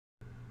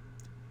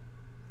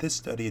This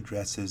study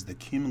addresses the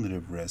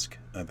cumulative risk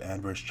of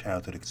adverse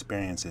childhood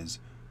experiences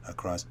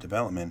across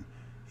development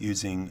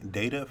using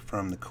data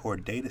from the core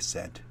data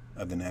set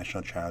of the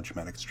National Child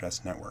Traumatic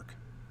Stress Network.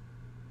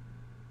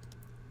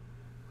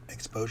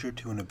 Exposure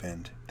to an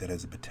event that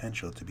has the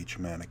potential to be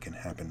traumatic can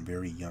happen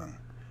very young.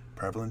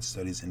 Prevalence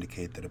studies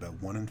indicate that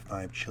about 1 in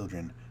 5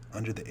 children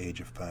under the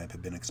age of 5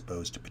 have been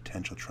exposed to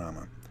potential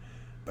trauma.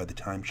 By the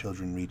time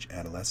children reach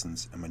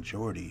adolescence, a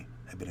majority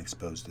have been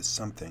exposed to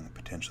something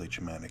potentially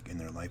traumatic in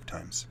their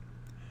lifetimes.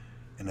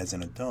 And as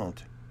an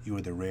adult, you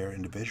are the rare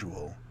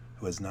individual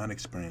who has not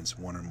experienced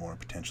one or more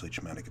potentially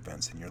traumatic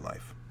events in your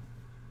life.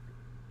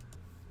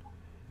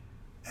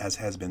 As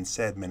has been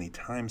said many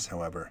times,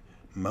 however,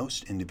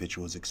 most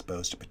individuals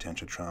exposed to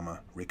potential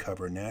trauma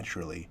recover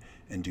naturally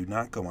and do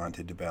not go on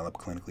to develop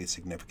clinically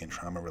significant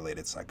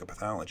trauma-related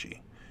psychopathology.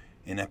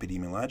 In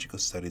epidemiological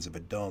studies of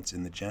adults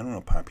in the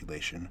general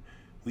population,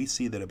 we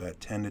see that about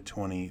 10 to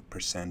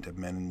 20% of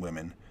men and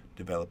women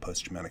develop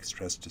post-traumatic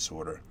stress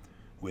disorder,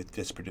 with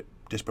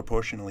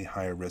disproportionately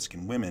higher risk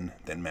in women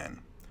than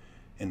men.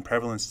 In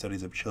prevalence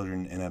studies of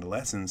children and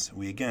adolescents,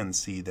 we again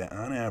see that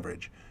on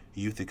average,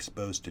 youth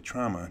exposed to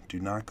trauma do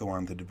not go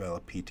on to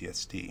develop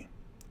PTSD.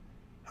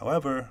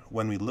 However,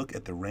 when we look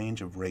at the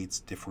range of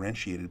rates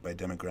differentiated by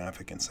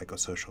demographic and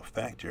psychosocial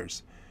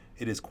factors,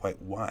 it is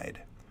quite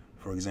wide.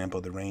 For example,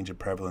 the range of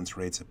prevalence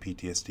rates of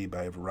PTSD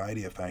by a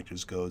variety of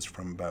factors goes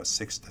from about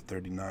 6 to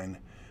 39%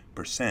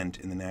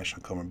 in the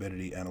National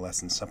Comorbidity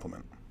Adolescent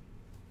Supplement.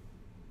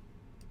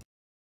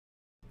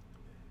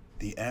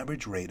 The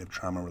average rate of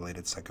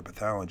trauma-related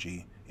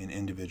psychopathology in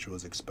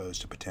individuals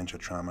exposed to potential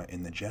trauma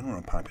in the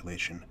general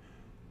population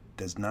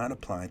does not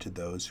apply to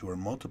those who are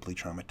multiply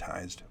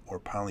traumatized or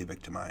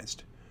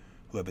polyvictimized,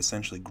 who have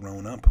essentially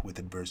grown up with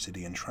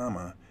adversity and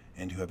trauma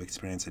and who have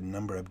experienced a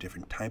number of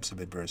different types of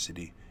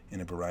adversity in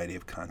a variety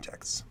of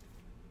contexts.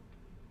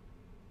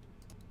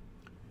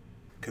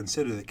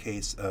 Consider the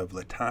case of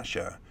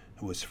Latasha,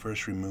 who was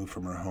first removed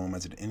from her home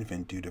as an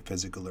infant due to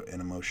physical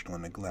and emotional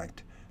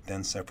neglect,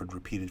 then suffered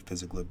repeated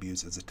physical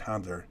abuse as a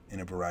toddler in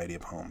a variety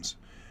of homes.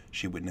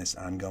 She witnessed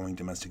ongoing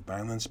domestic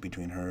violence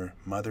between her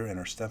mother and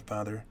her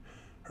stepfather.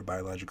 Her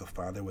biological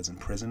father was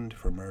imprisoned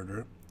for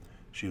murder.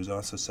 She was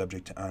also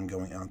subject to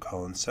ongoing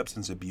alcohol and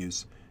substance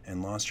abuse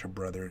and lost her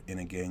brother in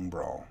a gang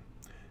brawl.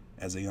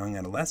 As a young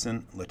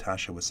adolescent,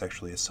 Latasha was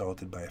sexually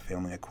assaulted by a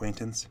family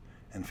acquaintance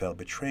and felt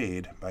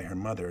betrayed by her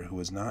mother, who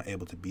was not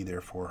able to be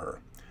there for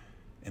her.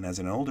 And as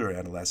an older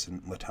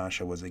adolescent,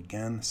 Latasha was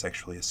again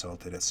sexually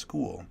assaulted at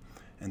school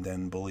and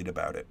then bullied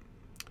about it.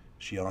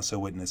 She also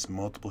witnessed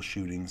multiple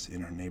shootings in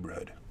her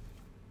neighborhood.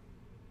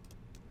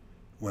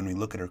 When we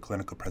look at her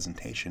clinical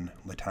presentation,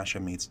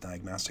 Latasha meets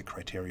diagnostic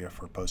criteria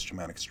for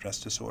post-traumatic stress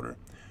disorder.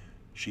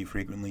 She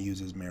frequently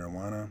uses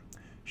marijuana.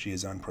 She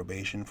is on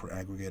probation for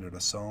aggravated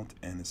assault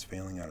and is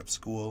failing out of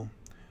school.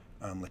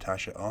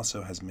 Latasha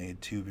also has made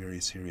 2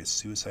 very serious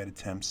suicide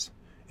attempts,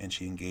 and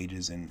she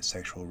engages in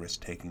sexual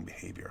risk-taking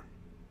behavior.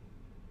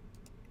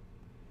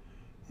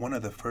 One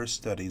of the first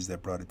studies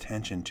that brought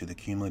attention to the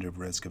cumulative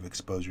risk of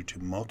exposure to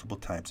multiple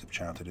types of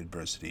childhood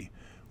adversity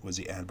was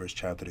the Adverse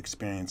Childhood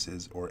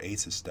Experiences, or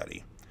ACEs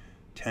study.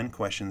 10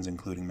 questions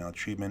including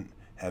maltreatment,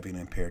 having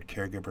an impaired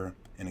caregiver,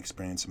 and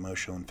experience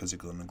emotional and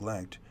physical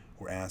neglect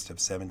were asked of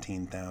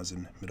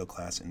 17,000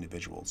 middle-class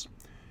individuals.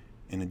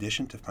 In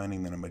addition to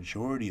finding that a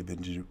majority of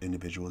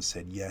individuals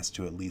said yes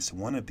to at least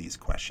one of these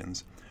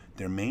questions,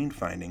 their main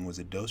finding was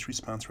a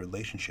dose-response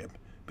relationship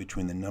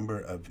between the number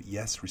of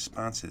yes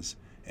responses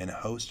and a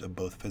host of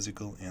both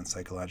physical and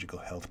psychological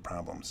health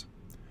problems.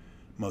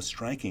 Most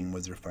striking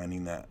was their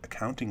finding that,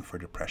 accounting for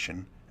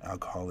depression,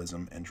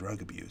 alcoholism, and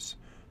drug abuse,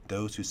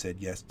 those who said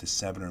yes to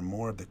 7 or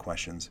more of the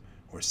questions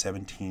were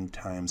 17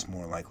 times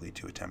more likely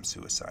to attempt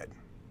suicide.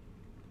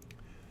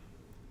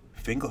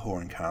 Finkelhor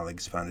and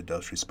colleagues found a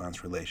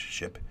dose-response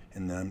relationship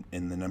in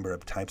the number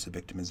of types of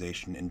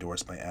victimization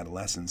endorsed by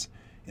adolescents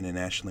in a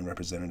nationally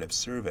representative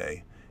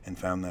survey, and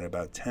found that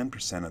about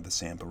 10% of the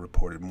sample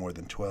reported more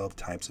than 12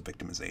 types of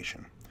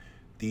victimization.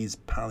 These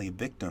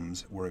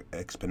polyvictims were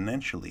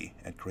exponentially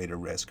at greater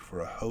risk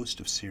for a host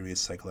of serious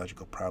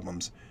psychological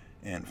problems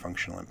and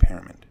functional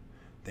impairment.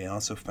 They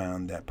also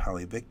found that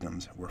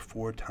polyvictims were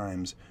 4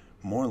 times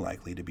more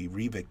likely to be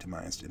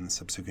re-victimized in the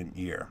subsequent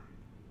year.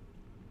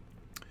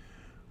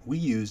 We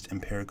used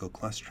empirical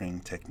clustering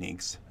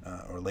techniques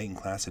or latent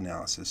class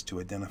analysis to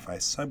identify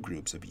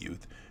subgroups of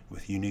youth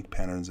with unique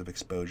patterns of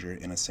exposure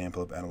in a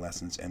sample of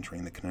adolescents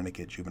entering the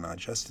Connecticut juvenile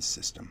justice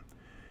system.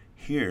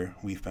 Here,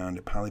 we found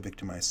a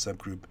polyvictimized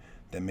subgroup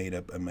that made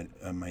up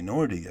a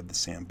minority of the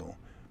sample,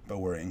 but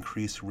were at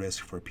increased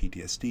risk for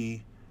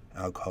PTSD,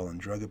 alcohol and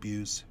drug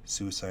abuse,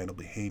 suicidal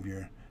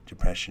behavior,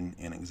 depression,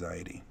 and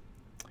anxiety.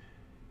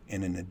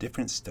 And in a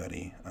different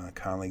study,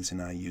 colleagues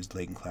and I used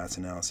latent class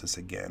analysis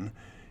again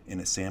in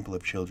a sample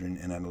of children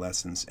and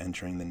adolescents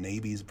entering the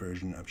Navy's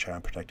version of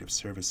Child Protective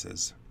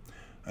Services.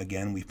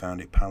 Again, we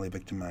found a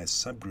polyvictimized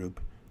subgroup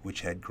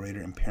which had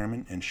greater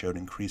impairment and showed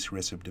increased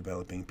risk of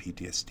developing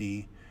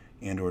PTSD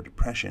and or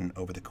depression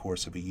over the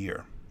course of a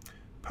year.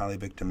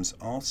 Polyvictims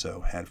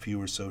also had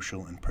fewer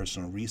social and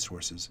personal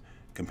resources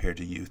compared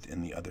to youth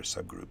in the other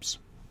subgroups.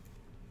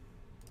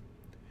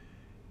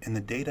 In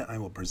the data I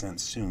will present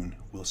soon,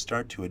 we'll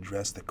start to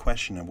address the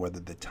question of whether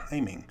the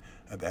timing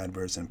of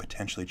adverse and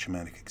potentially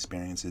traumatic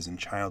experiences in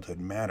childhood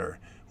matter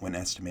when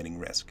estimating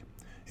risk.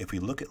 If we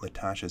look at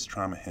Latasha's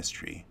trauma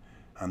history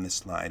on this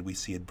slide, we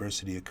see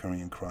adversity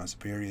occurring across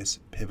various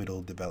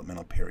pivotal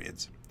developmental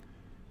periods.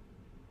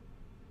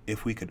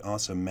 If we could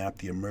also map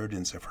the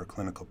emergence of her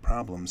clinical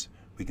problems,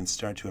 we can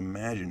start to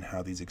imagine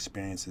how these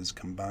experiences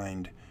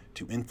combined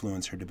to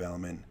influence her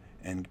development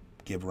and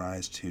give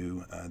rise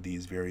to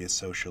these various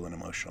social and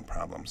emotional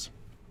problems.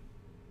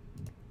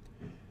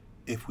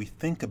 If we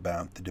think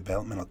about the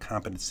developmental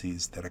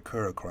competencies that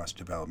occur across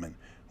development,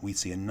 we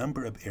see a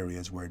number of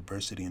areas where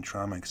adversity and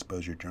trauma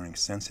exposure during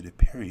sensitive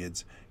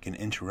periods can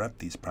interrupt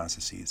these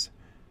processes.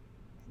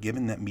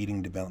 Given that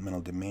meeting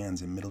developmental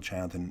demands in middle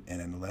childhood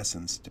and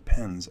adolescence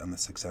depends on the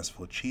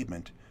successful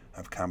achievement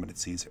of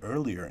competencies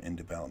earlier in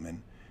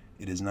development,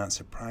 it is not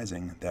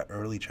surprising that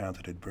early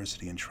childhood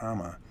adversity and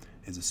trauma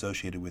is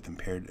associated with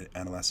impaired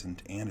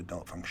adolescent and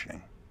adult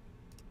functioning.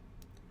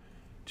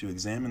 To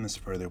examine this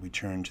further, we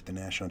turn to the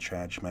National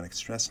Traumatic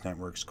Stress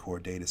Network's core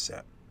data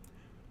set.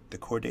 The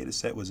core data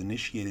set was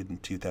initiated in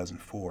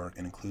 2004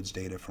 and includes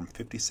data from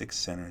 56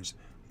 centers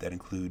that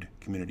include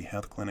community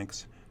health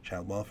clinics,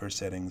 child welfare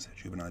settings,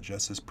 juvenile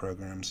justice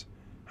programs,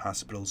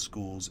 hospitals,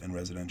 schools, and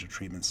residential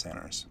treatment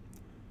centers.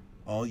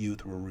 All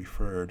youth were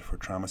referred for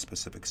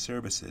trauma-specific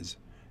services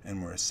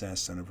and were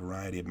assessed on a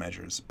variety of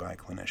measures by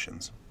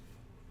clinicians.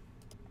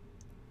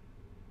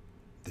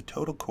 The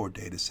total core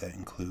data set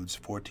includes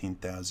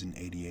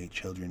 14,088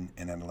 children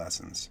and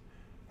adolescents.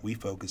 We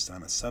focused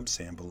on a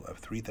subsample of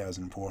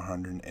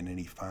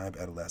 3,485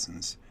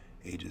 adolescents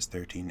ages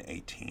 13 to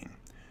 18.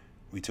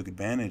 We took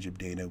advantage of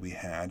data we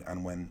had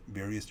on when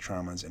various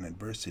traumas and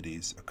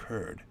adversities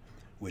occurred,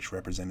 which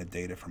represented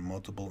data from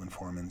multiple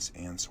informants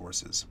and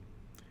sources.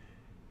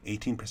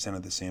 18%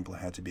 of the sample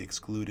had to be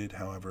excluded,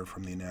 however,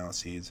 from the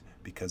analyses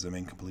because of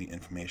incomplete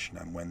information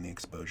on when the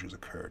exposures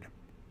occurred.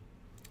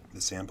 The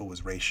sample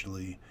was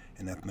racially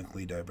and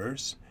ethnically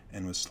diverse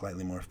and was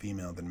slightly more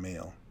female than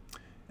male,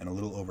 and a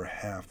little over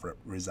half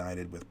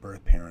resided with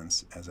birth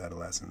parents as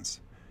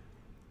adolescents,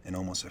 and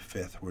almost a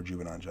fifth were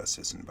juvenile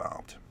justice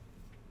involved.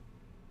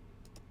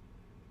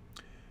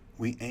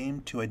 We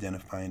aimed to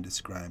identify and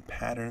describe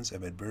patterns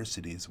of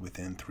adversities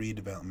within 3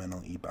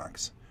 developmental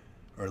epochs: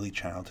 early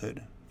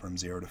childhood from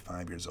 0 to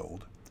 5 years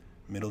old,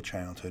 middle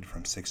childhood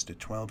from 6 to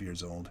 12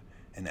 years old,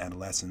 and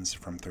adolescence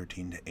from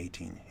 13 to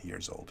 18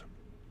 years old.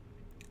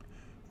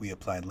 We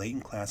applied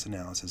latent class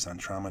analysis on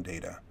trauma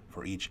data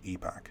for each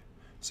epoch,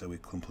 so we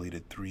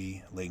completed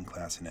 3 latent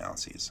class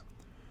analyses.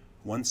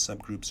 Once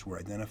subgroups were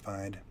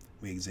identified,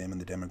 we examined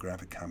the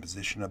demographic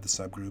composition of the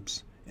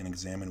subgroups and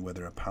examined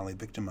whether a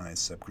polyvictimized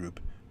subgroup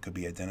could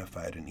be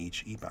identified in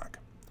each epoch.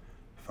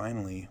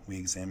 Finally, we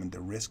examined the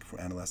risk for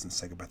adolescent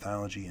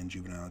psychopathology and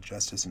juvenile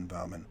justice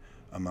involvement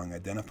among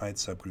identified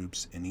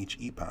subgroups in each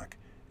epoch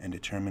and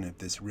determined if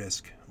this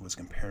risk was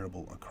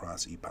comparable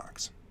across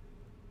epochs.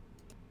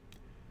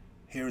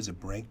 Here is a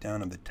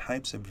breakdown of the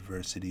types of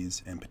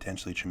adversities and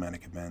potentially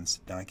traumatic events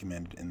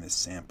documented in this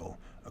sample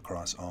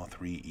across all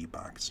 3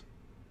 epochs.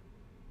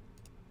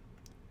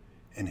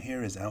 And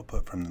here is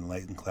output from the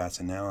latent class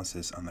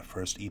analysis on the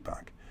first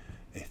epoch.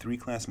 A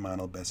 3-class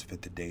model best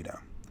fit the data.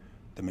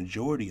 The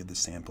majority of the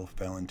sample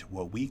fell into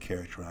what we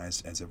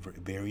characterized as a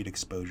varied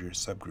exposure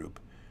subgroup,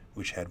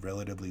 which had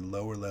relatively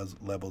lower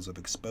levels of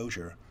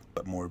exposure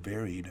but more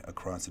varied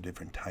across the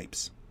different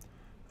types.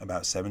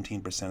 About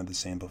 17% of the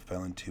sample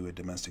fell into a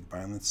domestic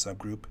violence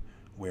subgroup,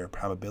 where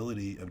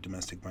probability of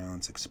domestic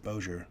violence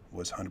exposure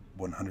was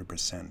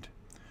 100%,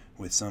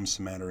 with some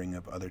smattering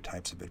of other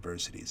types of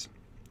adversities.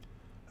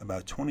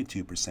 About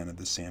 22% of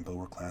the sample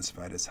were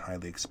classified as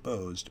highly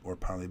exposed or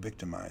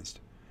polyvictimized.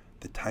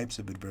 The types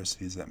of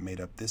adversities that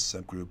made up this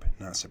subgroup,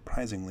 not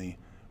surprisingly,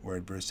 were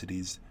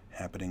adversities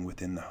happening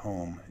within the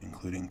home,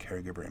 including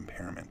caregiver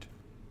impairment.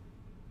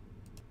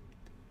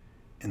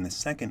 In the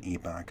second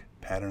epoch,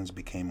 patterns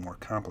became more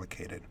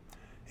complicated.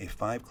 A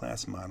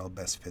 5-class model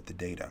best fit the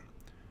data.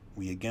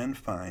 We again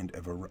find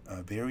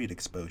a varied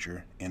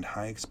exposure and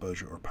high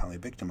exposure or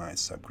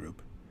polyvictimized subgroup.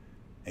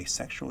 A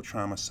sexual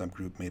trauma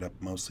subgroup made up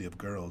mostly of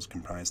girls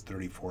comprised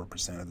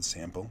 34% of the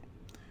sample.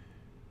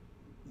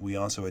 We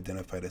also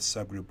identified a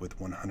subgroup with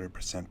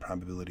 100%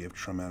 probability of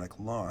traumatic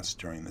loss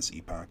during this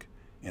epoch,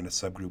 and a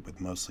subgroup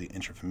with mostly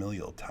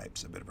intrafamilial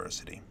types of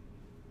adversity.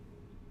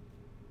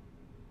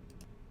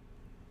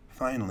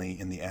 Finally,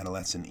 in the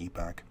adolescent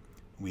epoch,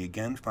 we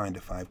again find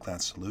a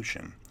 5-class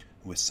solution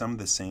with some of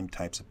the same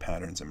types of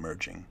patterns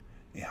emerging: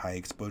 a high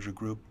exposure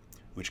group,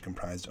 which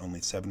comprised only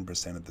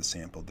 7% of the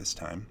sample this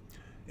time,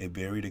 a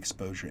varied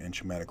exposure and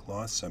traumatic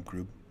loss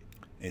subgroup,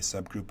 a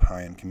subgroup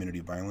high in community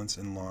violence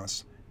and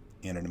loss,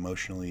 and an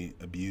emotionally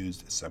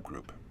abused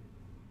subgroup.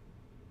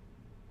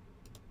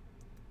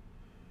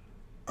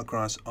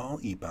 Across all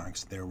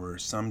epochs, there were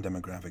some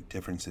demographic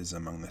differences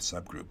among the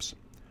subgroups.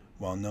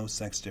 While no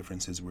sex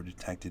differences were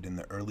detected in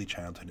the early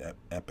childhood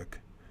epoch,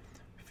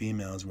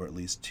 females were at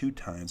least 2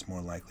 times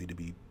more likely to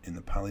be in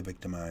the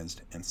polyvictimized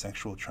and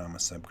sexual trauma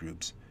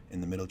subgroups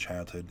in the middle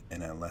childhood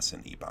and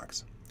adolescent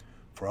epochs.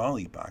 For all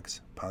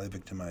epochs,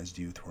 polyvictimized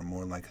youth were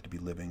more likely to be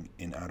living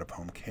in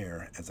out-of-home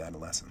care as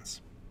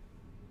adolescents.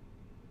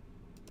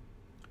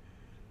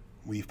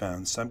 We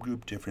found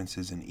subgroup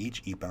differences in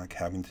each epoch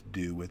having to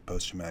do with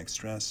post-traumatic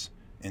stress,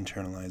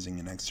 internalizing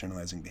and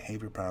externalizing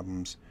behavior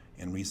problems,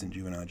 and recent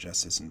juvenile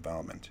justice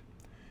involvement.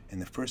 In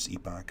the first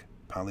epoch,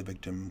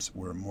 polyvictims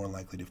were more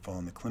likely to fall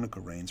in the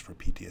clinical range for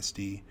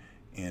PTSD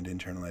and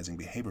internalizing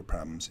behavior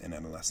problems in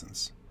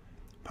adolescence.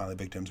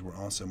 Polyvictims were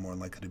also more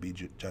likely to be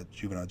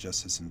juvenile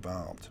justice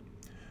involved.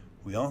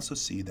 We also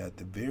see that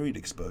the varied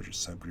exposure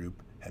subgroup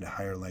had a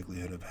higher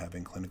likelihood of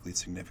having clinically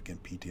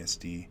significant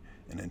PTSD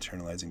and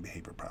internalizing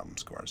behavior problem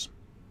scores.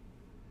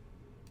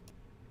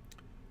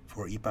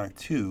 For Epoch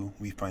 2,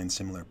 we find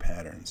similar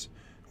patterns,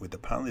 with the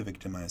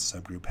polyvictimized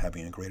subgroup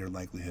having a greater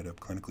likelihood of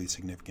clinically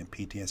significant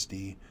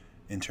PTSD,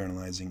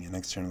 internalizing and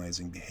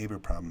externalizing behavior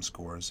problem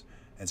scores,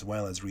 as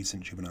well as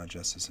recent juvenile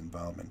justice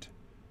involvement.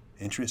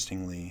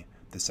 Interestingly,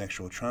 the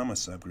sexual trauma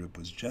subgroup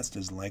was just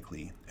as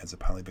likely as a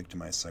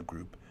polyvictimized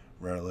subgroup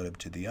relative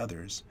to the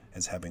others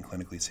as having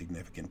clinically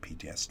significant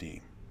PTSD.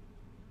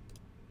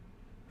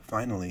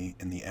 Finally,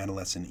 in the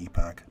adolescent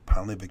epoch,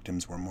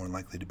 polyvictims were more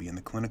likely to be in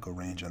the clinical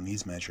range on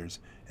these measures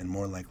and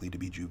more likely to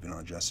be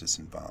juvenile justice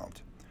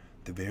involved.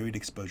 The varied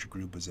exposure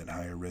group was at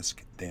higher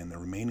risk than the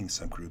remaining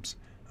subgroups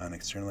on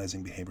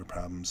externalizing behavior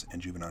problems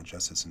and juvenile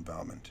justice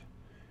involvement.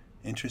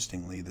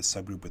 Interestingly, the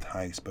subgroup with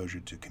high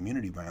exposure to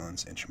community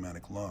violence and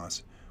traumatic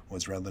loss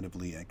was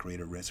relatively at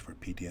greater risk for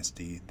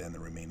PTSD than the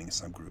remaining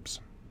subgroups.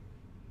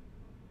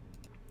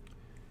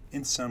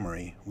 In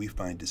summary, we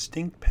find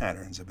distinct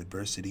patterns of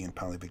adversity and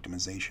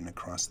polyvictimization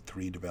across the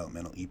 3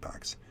 developmental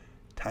epochs.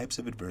 Types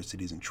of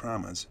adversities and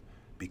traumas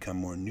become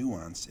more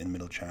nuanced in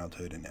middle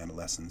childhood and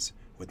adolescence,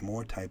 with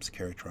more types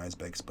characterized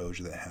by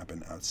exposure that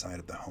happen outside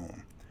of the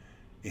home.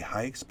 A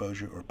high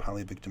exposure or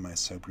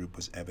polyvictimized subgroup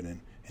was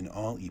evident in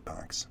all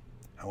epochs.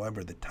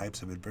 However, the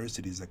types of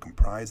adversities that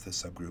comprise the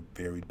subgroup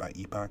varied by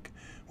epoch,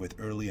 with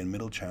early and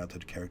middle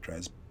childhood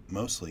characterized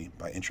mostly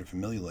by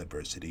intrafamilial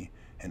adversity,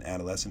 and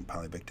adolescent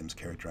polyvictims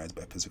characterized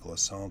by physical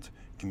assault,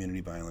 community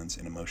violence,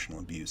 and emotional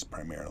abuse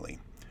primarily.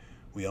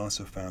 We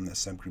also found that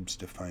subgroups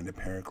defined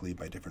empirically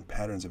by different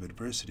patterns of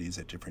adversities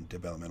at different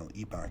developmental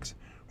epochs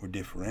were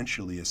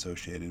differentially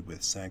associated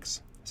with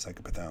sex,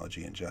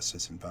 psychopathology, and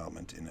justice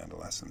involvement in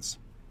adolescence.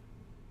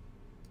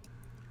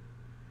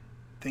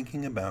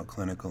 Thinking about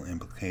clinical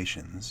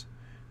implications,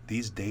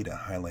 these data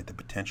highlight the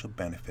potential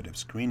benefit of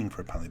screening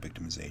for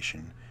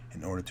polyvictimization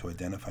in order to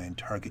identify and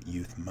target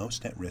youth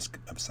most at risk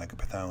of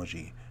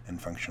psychopathology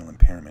and functional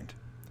impairment.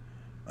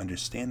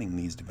 Understanding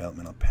these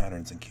developmental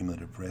patterns and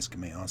cumulative risk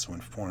may also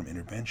inform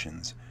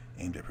interventions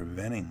aimed at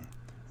preventing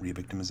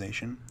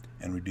re-victimization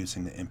and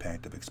reducing the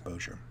impact of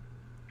exposure.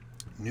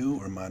 New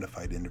or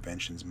modified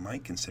interventions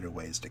might consider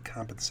ways to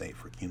compensate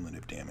for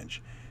cumulative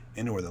damage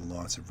and/or the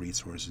loss of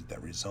resources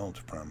that result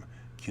from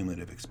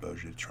cumulative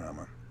exposure to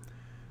trauma.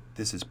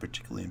 This is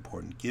particularly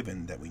important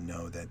given that we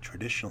know that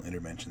traditional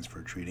interventions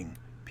for treating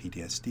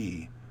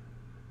PTSD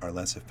are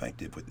less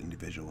effective with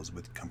individuals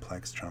with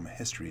complex trauma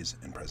histories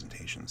and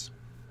presentations.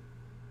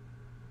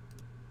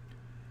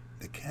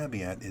 The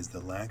caveat is the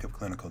lack of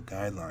clinical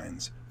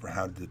guidelines for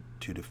how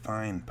to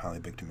define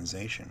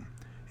polyvictimization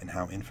and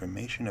how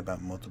information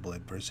about multiple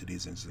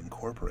adversities is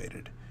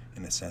incorporated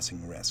in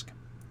assessing risk.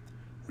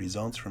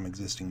 Results from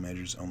existing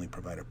measures only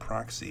provide a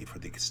proxy for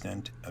the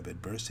extent of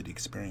adversity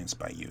experienced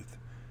by youth.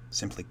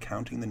 Simply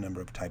counting the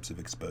number of types of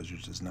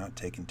exposures does not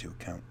take into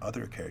account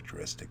other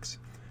characteristics,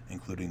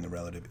 including the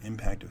relative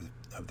impact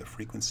of the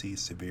frequency,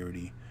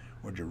 severity,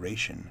 or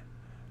duration,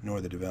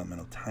 nor the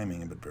developmental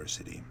timing of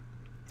adversity.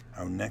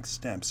 Our next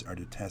steps are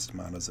to test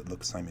models that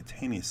look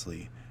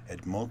simultaneously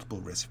at multiple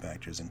risk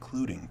factors,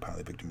 including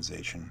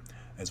polyvictimization,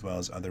 as well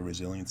as other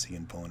resiliency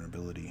and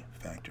vulnerability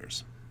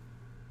factors.